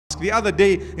the other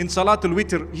day in Salatul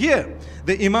Witr, here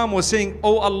the Imam was saying,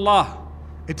 Oh Allah,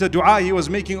 it's a dua he was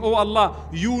making, Oh Allah,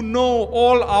 you know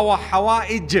all our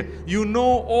hawa'ij, you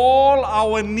know all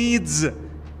our needs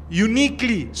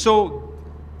uniquely, so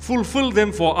fulfill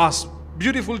them for us.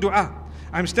 Beautiful dua.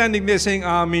 I'm standing there saying,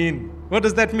 Ameen. What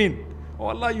does that mean? Oh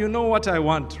Allah, you know what I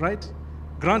want, right?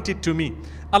 Grant it to me.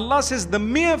 Allah says, the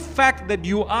mere fact that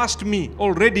you asked me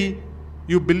already,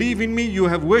 you believe in me, you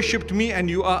have worshipped me, and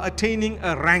you are attaining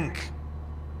a rank.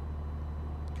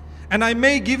 And I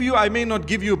may give you, I may not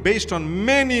give you based on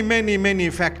many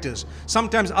factors.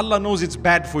 Sometimes Allah knows it's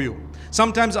bad for you.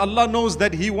 Sometimes Allah knows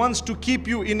that He wants to keep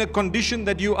you in a condition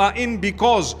that you are in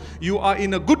because you are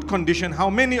in a good condition. How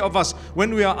many of us,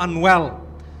 when we are unwell,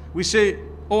 we say,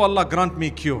 Oh Allah, grant me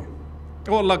cure.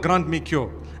 Oh Allah, grant me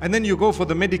cure. And then you go for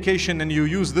the medication and you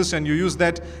use this and you use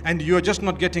that and you are just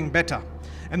not getting better.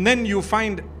 And then you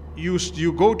find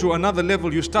you go to another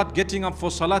level, you start getting up for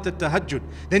Salat al-Tahajjud,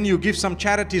 then you give some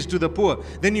charities to the poor,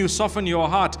 then you soften your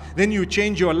heart, then you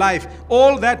change your life.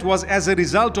 All that was as a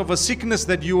result of a sickness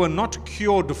that you were not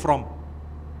cured from.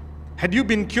 Had you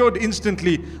been cured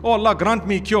instantly, oh Allah, grant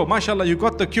me cure, mashallah, you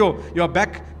got the cure, you are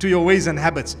back to your ways and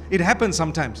habits. It happens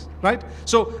sometimes, right?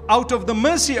 So out of the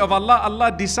mercy of Allah,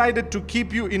 Allah decided to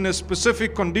keep you in a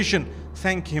specific condition.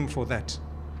 Thank Him for that.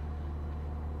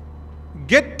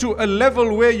 Get to a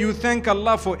level where you thank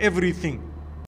Allah for everything.